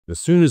As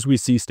soon as we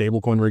see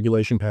stablecoin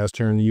regulation passed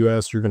here in the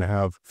US, you're going to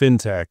have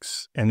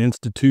fintechs and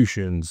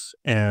institutions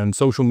and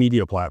social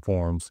media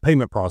platforms,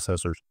 payment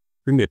processors.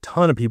 There's going to be a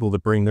ton of people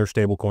that bring their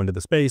stablecoin to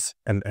the space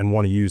and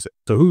want to use it.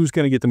 So who's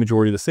going to get the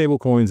majority of the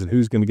stablecoins and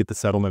who's going to get the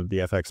settlement of the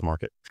FX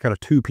market? It's kind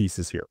of two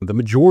pieces here. The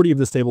majority of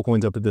the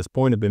stablecoins up to this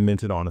point have been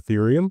minted on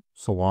Ethereum,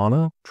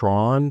 Solana,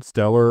 Tron,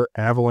 Stellar,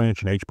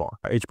 Avalanche, and HBAR.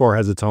 HBAR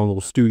has its own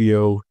little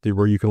studio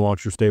where you can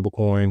launch your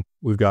stablecoin.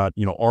 We've got,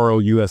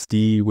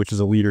 ROUSD, which is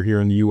a leader here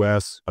in the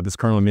US that's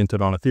currently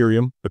minted on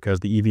Ethereum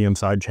because the EVM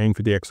sidechain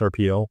for the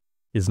XRPL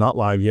is not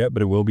live yet,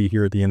 but it will be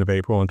here at the end of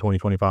April in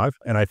 2025.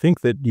 And I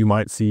think that you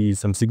might see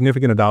some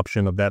significant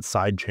adoption of that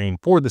sidechain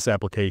for this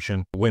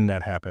application when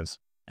that happens.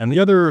 And the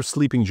other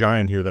sleeping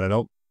giant here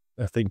that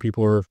I think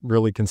people are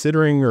really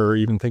considering or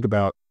even think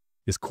about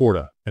is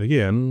Corda. And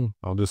again,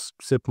 I'll just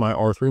sip my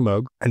R3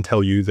 mug and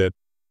tell you that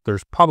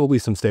there's probably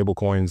some stable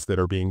coins that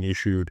are being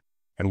issued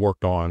and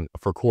worked on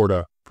for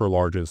Corda for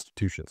large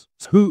institutions.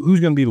 So who's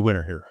going to be the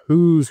winner here?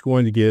 Who's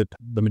going to get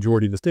the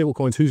majority of the stable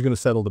coins? Who's going to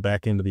settle the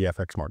back end of the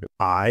FX market?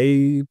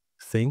 I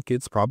think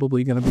it's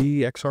probably going to be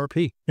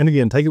XRP. And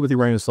again, take it with a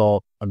grain of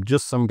salt. I'm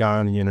just some guy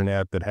on the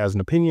internet that has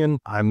an opinion.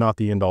 I'm not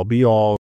the end all be all.